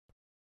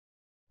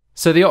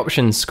So the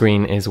options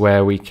screen is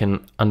where we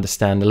can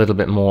understand a little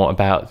bit more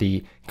about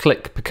the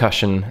click,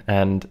 percussion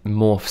and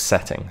morph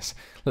settings.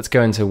 Let's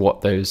go into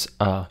what those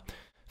are.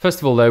 First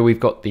of all though, we've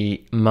got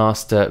the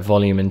master,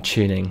 volume and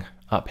tuning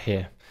up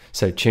here.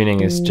 So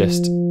tuning is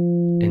just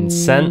in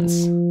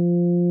sense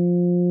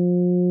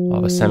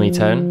of a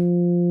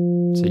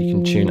semitone. So you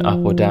can tune up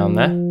or down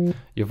there.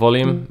 Your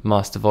volume,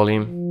 master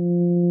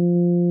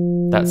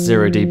volume, that's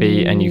 0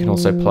 dB, and you can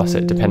also plus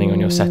it depending on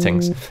your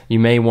settings. You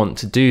may want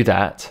to do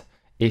that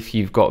if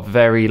you've got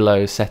very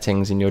low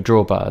settings in your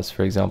drawbars.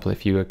 For example,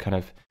 if you were kind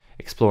of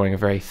exploring a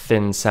very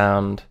thin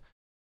sound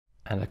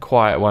and a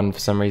quiet one for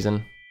some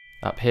reason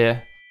up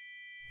here,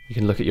 you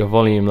can look at your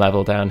volume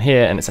level down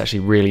here and it's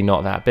actually really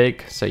not that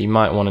big. So you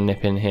might want to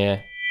nip in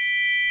here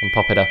and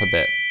pop it up a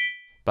bit,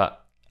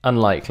 but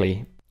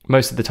unlikely.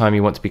 Most of the time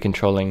you want to be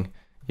controlling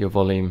your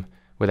volume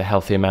with a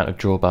healthy amount of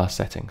drawbar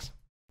settings.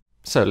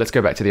 So let's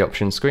go back to the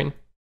options screen.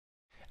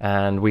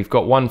 And we've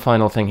got one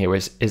final thing here,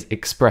 which is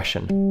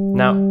expression.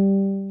 Now,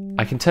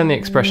 I can turn the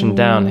expression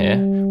down here,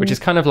 which is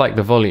kind of like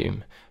the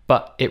volume,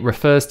 but it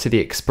refers to the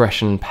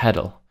expression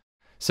pedal.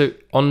 So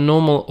on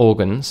normal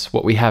organs,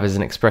 what we have is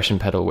an expression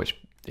pedal, which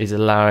is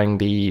allowing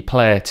the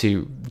player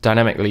to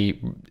dynamically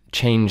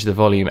change the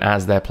volume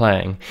as they're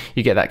playing.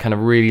 You get that kind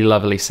of really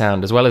lovely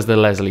sound, as well as the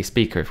Leslie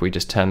speaker if we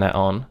just turn that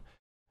on.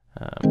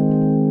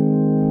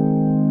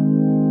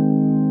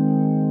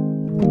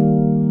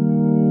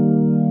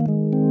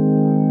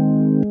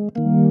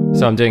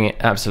 So I'm doing an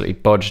absolutely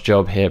bodged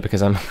job here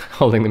because I'm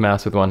holding the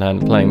mouse with one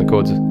hand, playing the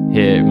chords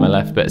here in my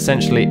left, but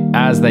essentially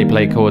as they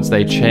play chords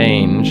they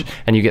change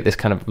and you get this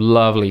kind of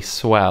lovely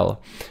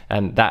swell,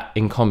 and that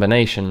in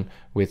combination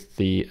with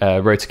the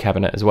rotor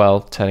cabinet as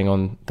well, turning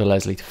on the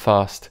Leslie to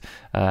fast,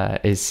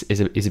 is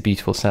a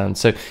beautiful sound.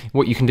 So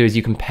what you can do is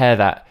you can pair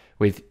that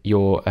with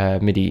your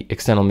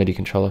external MIDI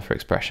controller for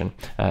expression.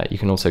 You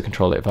can also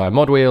control it via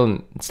mod wheel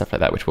and stuff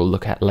like that, which we'll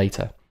look at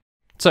later.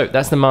 So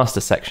that's the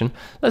master section.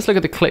 Let's look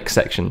at the click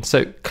section.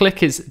 So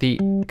click is the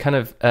kind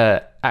of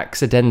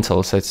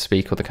accidental, so to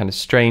speak, or the kind of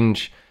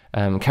strange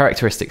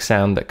characteristic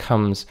sound that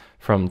comes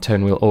from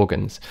tone wheel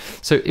organs.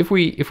 So if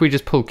we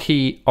just pull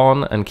key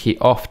on and key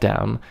off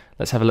down,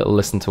 let's have a little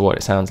listen to what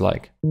it sounds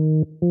like.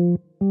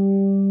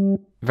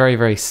 Very,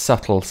 very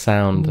subtle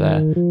sound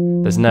there.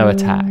 There's no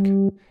attack.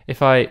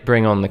 If I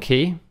bring on the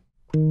key,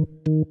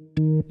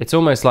 it's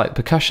almost like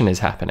percussion is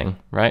happening,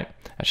 right?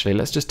 Actually,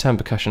 let's just turn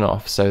percussion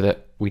off so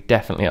that we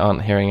definitely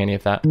aren't hearing any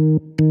of that.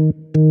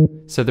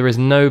 So there is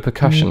no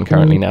percussion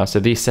currently now, so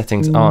these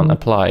settings aren't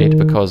applied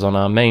because on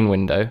our main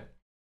window,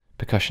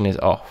 percussion is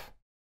off.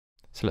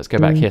 So let's go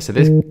back here. So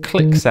this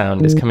click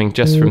sound is coming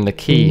just from the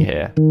key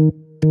here.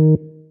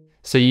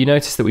 So you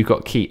notice that we've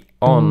got key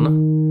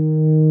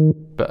on,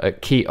 but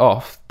at key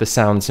off, the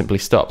sound simply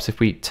stops.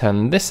 If we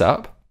turn this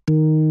up,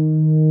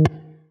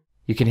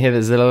 you can hear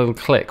there's a little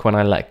click when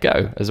I let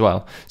go as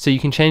well. So you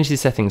can change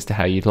these settings to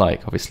how you'd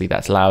like. Obviously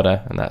that's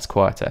louder and that's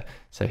quieter.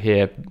 So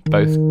here,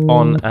 both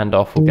on and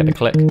off will get a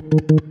click.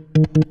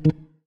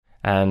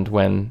 And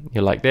when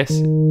you're like this,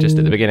 just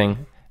at the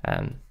beginning,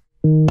 and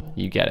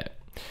you get it.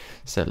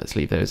 So let's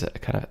leave those at a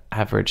kind of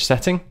average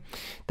setting.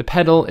 The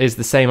pedal is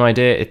the same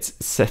idea. It's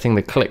setting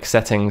the click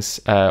settings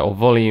or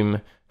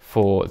volume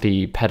for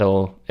the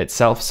pedal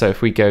itself. So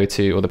if we go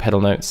to, or the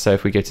pedal notes, so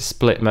if we go to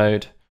split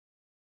mode,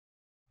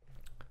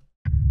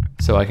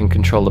 so I can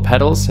control the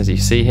pedals. As you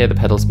see here, the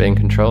pedal's being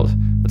controlled.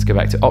 Let's go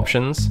back to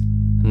options,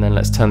 and then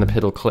let's turn the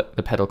pedal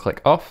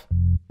click off.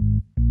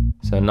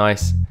 So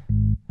nice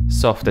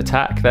soft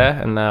attack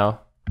there, and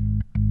now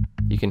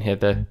you can hear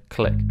the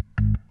click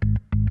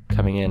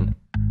coming in.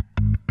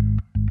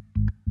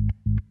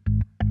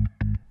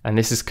 And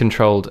this is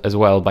controlled as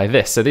well by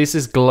this. So this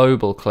is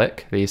global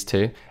click, these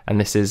two, and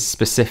this is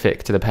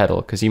specific to the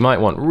pedal, because you might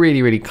want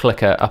really, really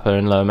clicker upper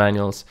and lower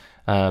manuals,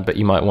 but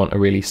you might want a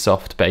really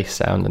soft bass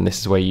sound, and this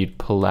is where you'd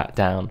pull that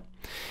down.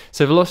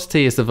 So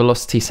velocity is the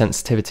velocity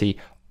sensitivity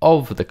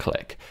of the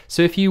click.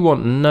 So if you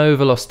want no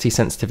velocity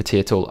sensitivity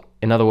at all,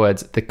 in other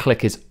words, the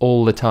click is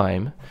all the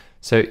time,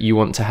 so you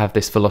want to have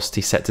this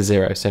velocity set to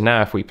 0. So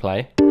now if we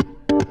play,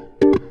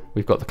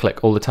 we've got the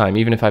click all the time,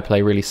 even if I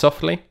play really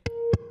softly.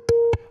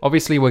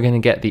 Obviously we're going to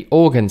get the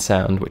organ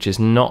sound, which is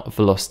not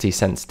velocity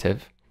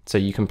sensitive, so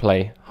you can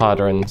play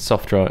harder and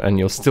softer and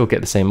you'll still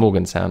get the same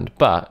organ sound,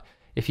 but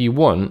if you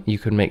want, you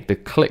can make the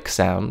click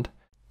sound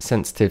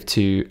sensitive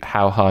to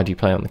how hard you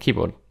play on the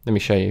keyboard. Let me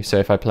show you. So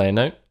if I play a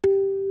note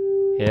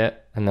here,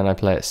 and then I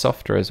play it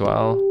softer as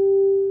well,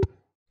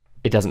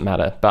 it doesn't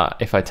matter. But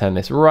if I turn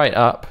this right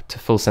up to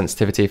full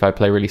sensitivity, if I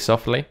play really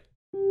softly,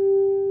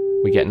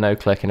 we get no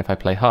click, and if I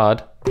play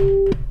hard,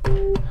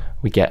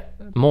 we get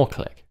more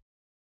click.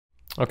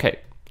 Okay,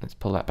 let's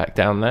pull that back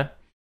down there.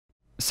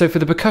 So for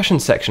the percussion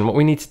section, what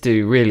we need to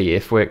do really,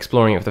 if we're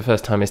exploring it for the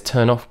first time, is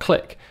turn off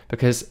click,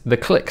 because the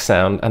click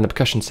sound and the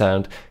percussion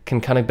sound can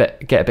kind of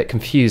get a bit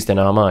confused in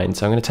our mind.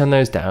 So I'm going to turn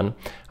those down.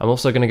 I'm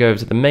also going to go over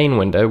to the main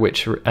window,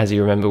 which, as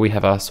you remember, we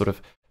have our sort of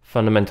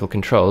fundamental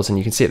controls, and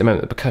you can see at the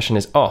moment the percussion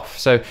is off.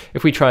 So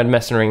if we tried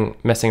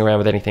messing around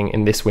with anything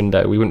in this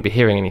window, we wouldn't be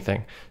hearing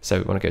anything. So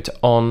we want to go to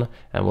on,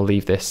 and we'll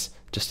leave this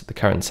just at the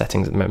current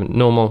settings at the moment,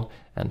 normal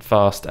and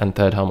fast and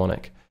third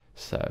harmonic.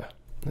 So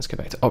let's go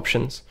back to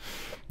options.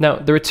 Now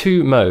there are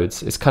two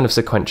modes. It's kind of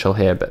sequential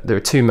here, but there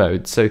are two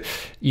modes. So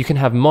you can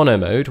have mono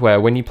mode, where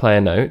when you play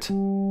a note,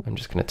 I'm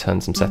just going to turn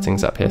some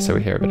settings up here so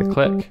we hear a bit of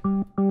click.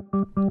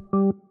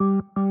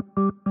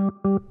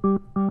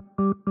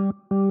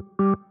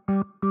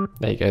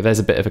 There you go, there's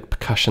a bit of a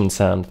percussion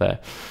sound there.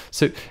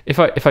 So if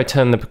I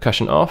turn the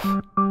percussion off,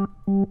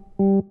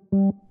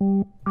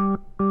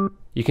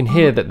 you can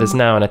hear that there's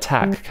now an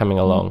attack coming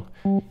along.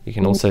 You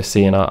can also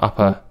see in our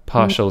upper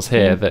partials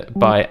here that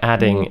by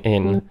adding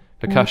in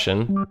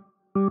percussion,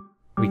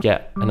 we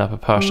get an upper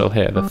partial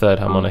here, the third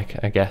harmonic,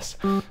 I guess,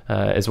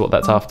 is what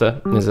that's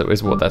after,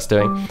 is what that's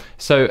doing.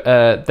 So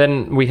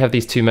then we have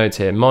these two modes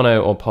here,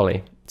 mono or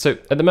poly. So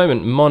at the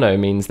moment, mono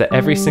means that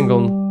every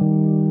single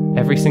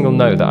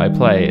note that I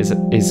play is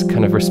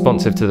kind of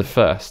responsive to the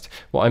first.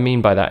 What I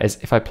mean by that is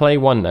if I play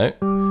one note,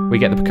 we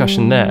get the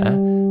percussion there,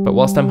 but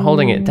whilst I'm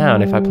holding it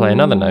down, if I play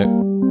another note,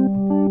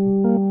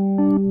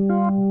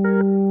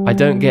 I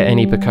don't get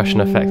any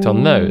percussion effect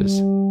on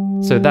those.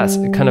 So that's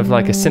kind of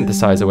like a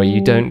synthesizer where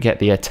you don't get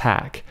the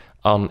attack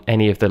on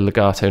any of the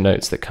legato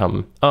notes that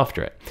come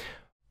after it.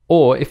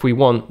 Or if we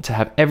want to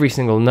have every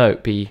single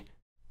note be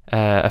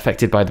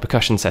affected by the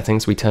percussion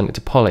settings, we turn it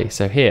to poly.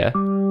 So here,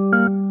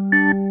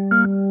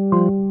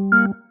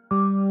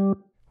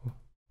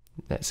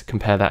 let's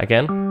compare that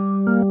again.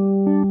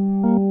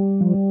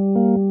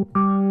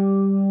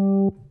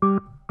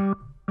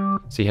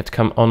 So you have to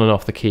come on and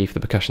off the key for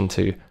the percussion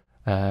to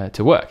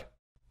work.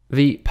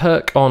 The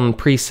perk on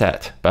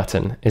preset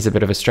button is a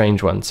bit of a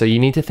strange one. So you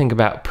need to think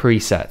about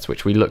presets,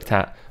 which we looked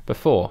at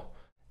before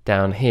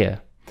down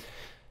here.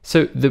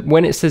 So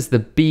when it says the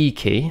B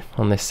key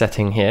on this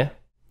setting here,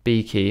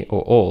 B key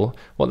or all,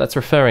 what that's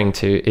referring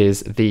to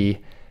is the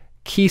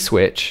key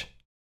switch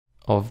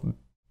of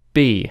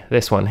B,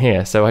 this one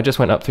here. So I just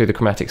went up through the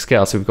chromatic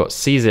scale. So we've got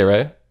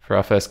C0 for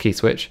our first key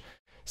switch,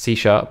 C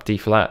sharp, D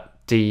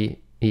flat, D,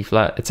 E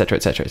flat, etc.,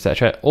 etc.,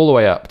 etc., all the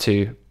way up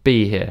to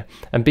B here.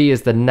 And B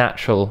is the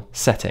natural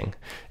setting.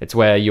 It's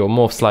where your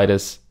morph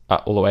sliders are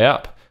all the way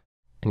up.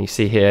 And you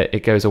see here,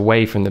 it goes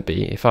away from the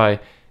B. If I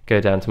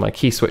go down to my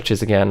key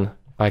switches again,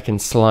 I can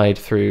slide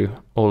through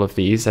all of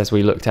these as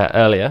we looked at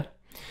earlier.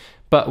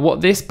 But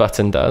what this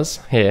button does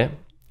here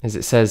is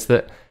it says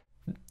that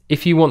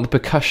if you want the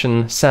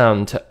percussion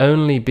sound to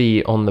only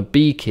be on the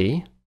B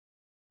key,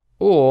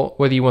 or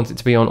whether you want it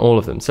to be on all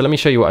of them. So let me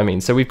show you what I mean.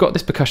 So we've got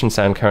this percussion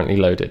sound currently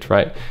loaded,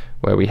 right?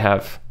 Where we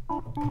have,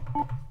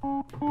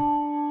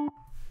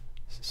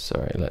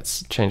 sorry,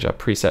 let's change our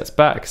presets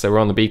back. So we're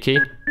on the B key.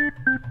 You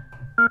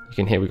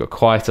can hear we've got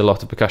quite a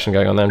lot of percussion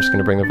going on there. I'm just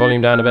going to bring the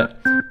volume down a bit.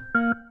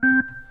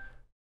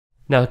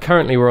 Now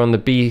currently we're on the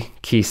B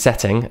key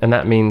setting, and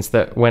that means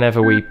that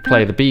whenever we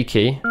play the B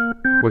key,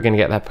 we're going to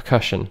get that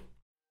percussion.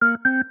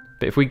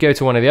 But if we go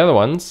to one of the other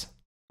ones,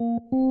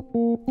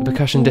 the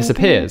percussion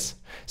disappears.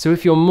 So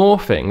if you're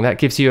morphing, that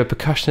gives you a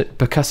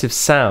percussive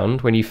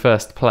sound when you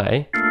first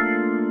play,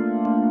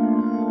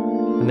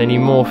 and then you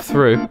morph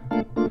through,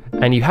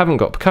 and you haven't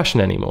got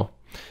percussion anymore.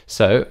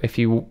 So if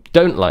you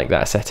don't like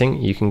that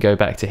setting, you can go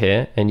back to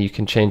here and you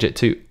can change it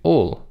to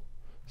all.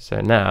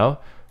 So now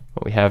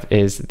what we have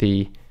is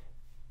the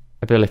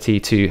ability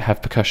to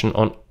have percussion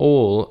on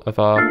all of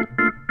our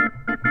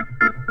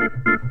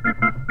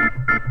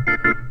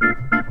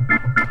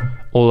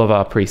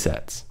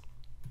presets.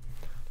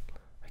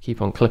 I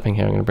keep on clipping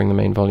here. I'm going to bring the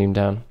main volume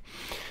down.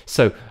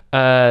 So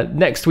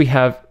next we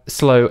have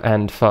slow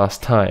and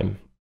fast time.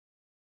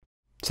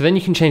 So then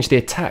you can change the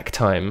attack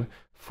time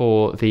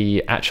for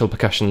the actual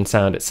percussion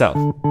sound itself.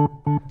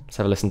 Let's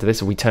have a listen to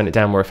this. If we turn it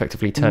down, we're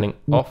effectively turning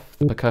off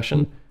the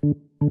percussion.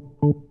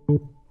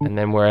 And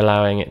then we're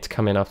allowing it to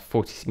come in after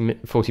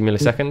 40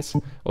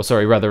 milliseconds. Or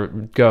sorry, rather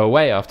go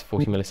away after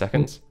 40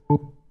 milliseconds.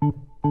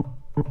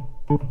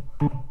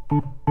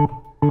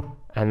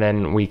 And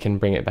then we can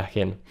bring it back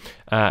in.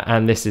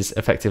 And this is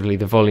effectively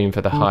the volume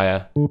for the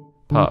higher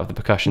part of the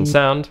percussion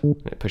sound.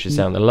 It pushes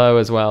down the low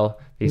as well.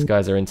 These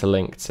guys are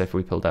interlinked, so if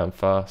we pull down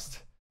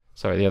fast,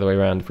 sorry, the other way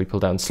around, if we pull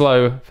down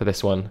slow for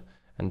this one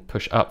and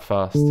push up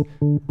fast,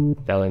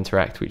 they'll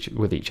interact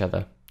with each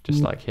other,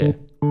 just like here.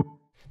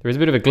 There is a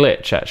bit of a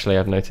glitch, actually,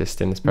 I've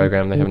noticed in this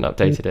program. They haven't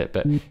updated it,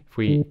 but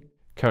if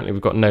currently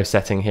we've got no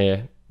setting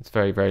here. It's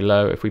very, very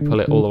low. If we pull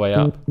it all the way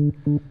up,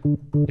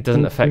 it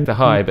doesn't affect the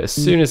high, but as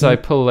soon as I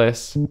pull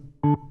this,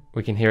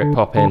 we can hear it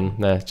pop in.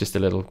 There's just a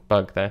little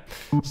bug there.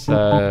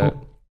 So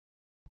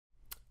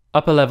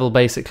upper level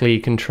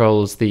basically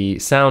controls the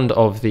sound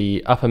of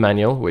the upper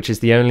manual, which is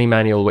the only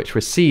manual which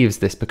receives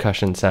this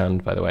percussion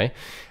sound, by the way.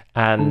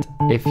 And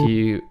if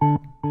you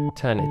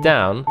turn it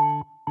down,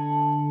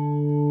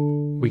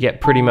 we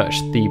get pretty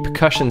much the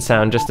percussion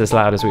sound just as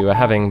loud as we were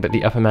having, but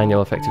the upper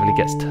manual effectively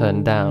gets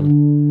turned down.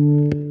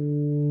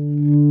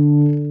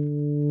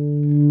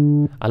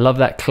 I love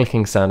that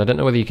clicking sound. I don't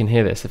know whether you can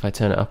hear this. If I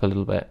turn it up a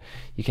little bit,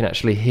 you can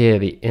actually hear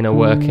the inner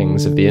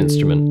workings of the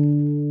instrument.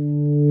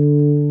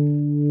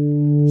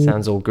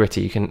 Sounds all gritty.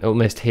 You can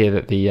almost hear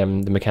that the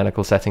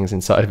mechanical settings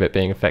inside of it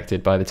being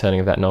affected by the turning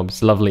of that knob.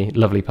 It's a lovely,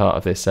 lovely part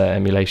of this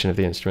emulation of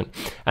the instrument.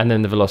 And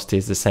then the velocity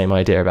is the same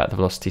idea about the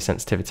velocity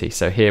sensitivity.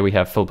 So here we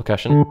have full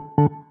percussion.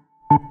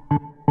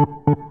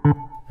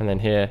 And then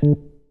here,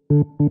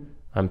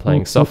 I'm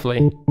playing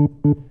softly,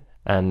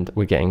 and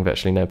we're getting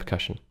virtually no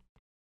percussion.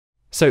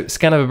 So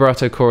scanner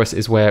vibrato chorus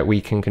is where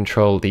we can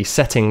control the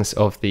settings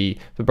of the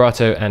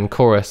vibrato and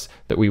chorus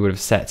that we would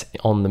have set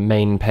on the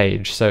main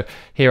page. So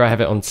here I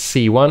have it on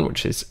C1,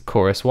 which is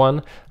chorus 1.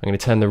 I'm going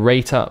to turn the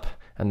rate up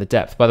and the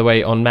depth. By the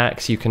way, on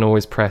Macs you can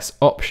always press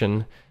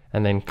Option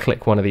and then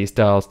click one of these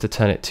dials to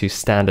turn it to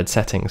standard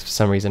settings. For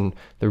some reason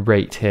the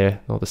rate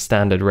here, or the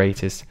standard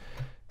rate, is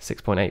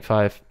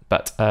 6.85.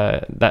 But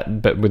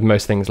but with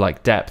most things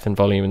like depth and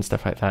volume and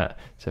stuff like that,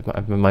 so if I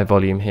have my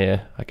volume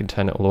here, I can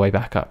turn it all the way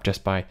back up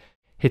just by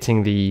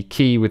hitting the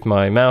key with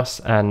my mouse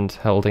and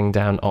holding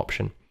down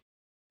Option.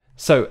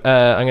 So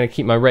I'm going to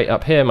keep my rate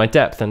up here, my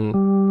depth,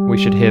 and we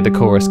should hear the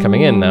chorus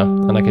coming in now,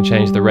 and I can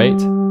change the rate.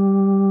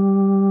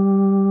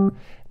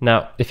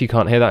 Now, if you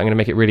can't hear that, I'm going to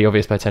make it really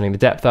obvious by turning the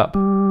depth up.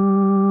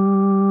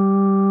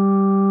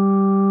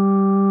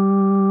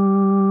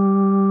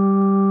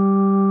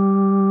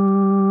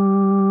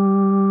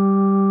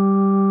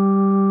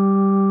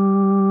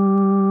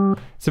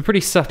 It's a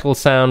pretty subtle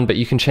sound, but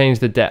you can change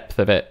the depth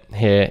of it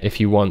here if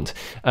you want.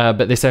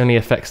 But this only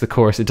affects the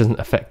chorus, it doesn't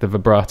affect the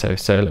vibrato.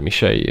 So let me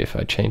show you. If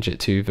I change it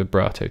to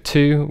vibrato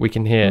 2, we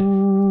can hear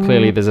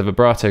clearly there's a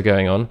vibrato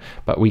going on,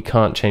 but we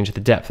can't change the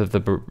depth of the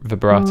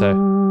vibrato.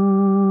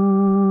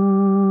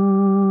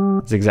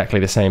 It's exactly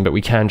the same, but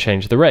we can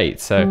change the rate.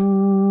 So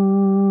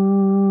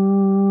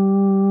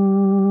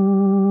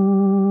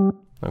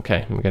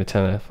okay, I'm going to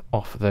turn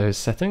off those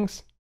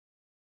settings.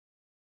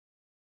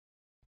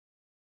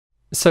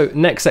 So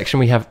next section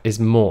we have is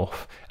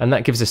morph, and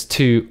that gives us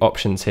two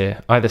options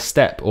here, either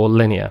step or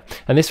linear.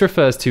 And this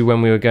refers to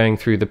when we were going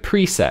through the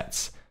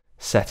presets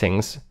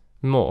settings,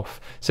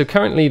 morph. So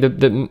currently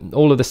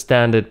all of the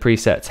standard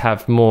presets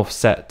have morph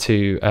set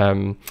to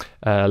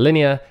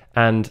linear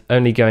and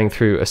only going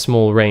through a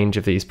small range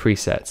of these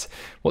presets.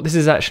 What this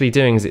is actually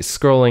doing is it's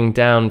scrolling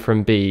down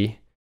from B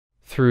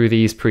through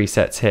these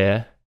presets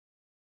here,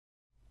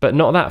 but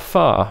not that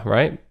far,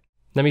 right?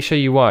 Let me show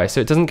you why. So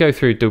it doesn't go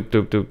through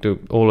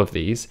all of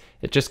these,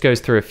 it just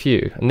goes through a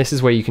few, and this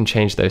is where you can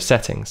change those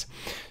settings.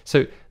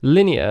 So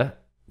linear,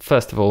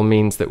 first of all,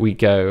 means that we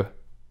go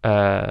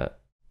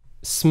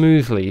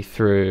smoothly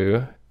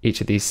through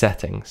each of these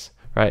settings,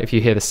 right? If you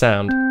hear the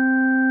sound,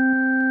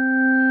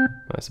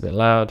 that's a bit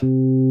loud.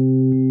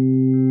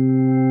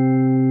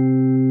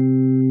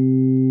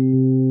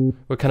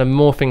 We're kind of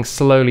morphing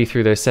slowly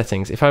through those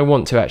settings. If I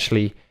want to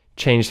actually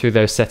change through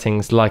those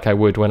settings like I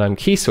would when I'm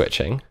key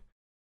switching,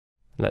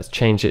 let's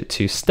change it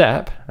to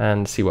step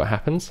and see what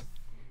happens.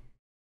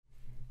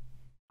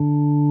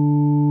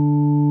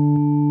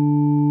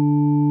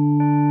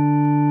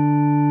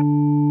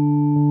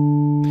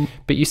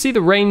 But you see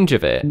the range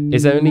of it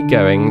is only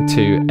going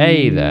to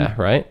A there,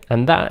 right?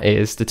 And that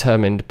is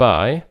determined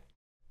by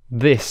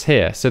this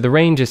here. So the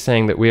range is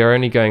saying that we are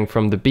only going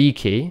from the B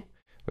key,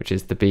 which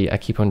is the B. I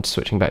keep on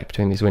switching back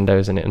between these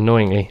windows and it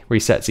annoyingly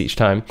resets each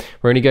time.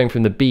 We're only going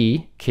from the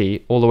B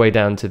key all the way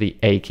down to the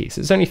A key.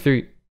 So it's only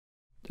through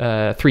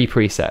 3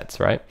 presets,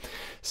 right?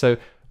 So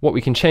what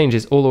we can change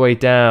is all the way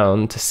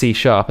down to C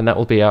sharp, and that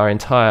will be our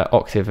entire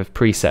octave of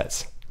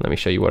presets. Let me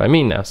show you what I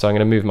mean now. So I'm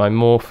going to move my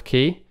morph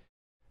key,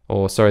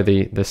 or sorry,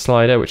 the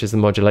slider, which is the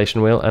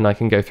modulation wheel, and I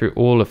can go through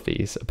all of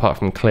these apart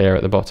from clear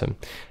at the bottom.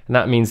 And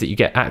that means that you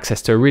get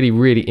access to a really,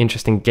 really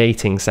interesting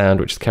gating sound,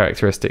 which is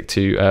characteristic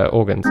to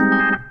organs.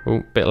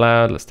 Oh, bit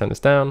loud, let's turn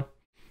this down.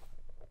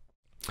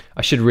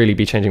 I should really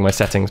be changing my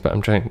settings, but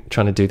I'm trying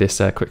to do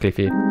this quickly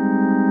for you.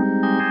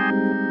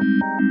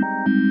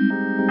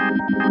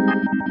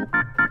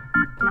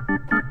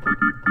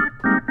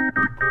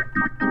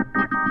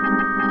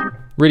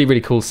 Really,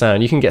 really cool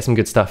sound. You can get some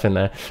good stuff in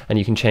there, and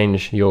you can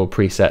change your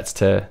presets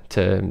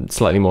to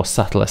slightly more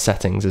subtler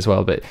settings as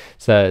well. But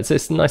it's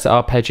a nice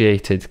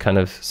arpeggiated kind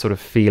of sort of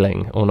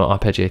feeling, or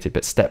not arpeggiated,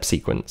 but step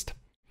sequenced.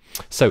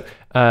 So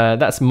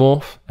that's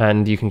morph,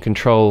 and you can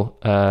control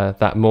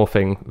that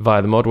morphing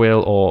via the mod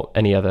wheel or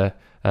any other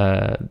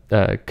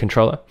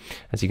controller,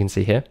 as you can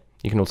see here.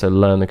 You can also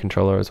learn the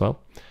controller as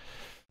well.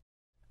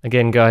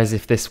 Again, guys,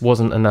 if this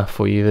wasn't enough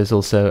for you, there's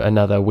also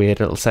another weird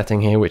little setting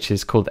here, which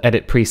is called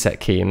Edit Preset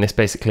Key, and this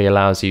basically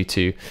allows you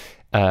to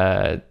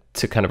kind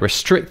of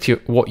restrict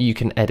what you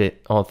can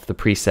edit of the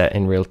preset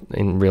in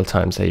real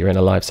time. Say you're in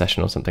a live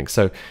session or something.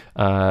 So,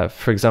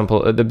 for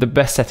example, the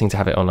best setting to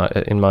have it on,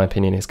 in my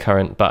opinion, is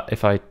current. But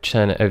if I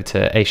turn it over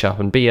to A sharp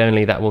and B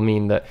only, that will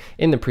mean that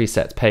in the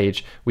presets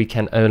page we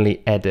can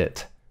only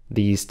edit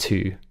these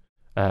two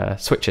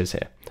switches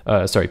here.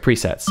 Sorry,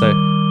 presets.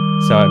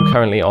 So I'm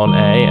currently on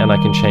A, and I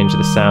can change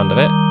the sound of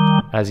it,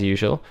 as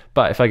usual.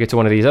 But if I go to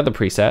one of these other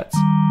presets,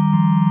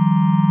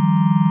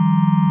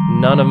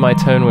 none of my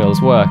tone wheels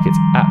work. It's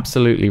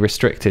absolutely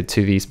restricted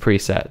to these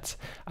presets.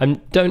 I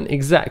don't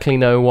exactly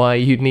know why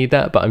you'd need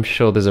that, but I'm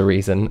sure there's a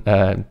reason,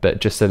 but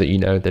just so that you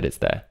know that it's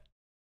there.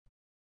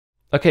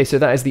 Okay, so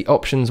that is the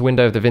options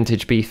window of the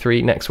Vintage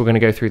B3. Next, we're going to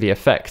go through the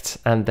effects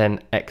and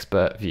then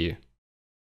expert view.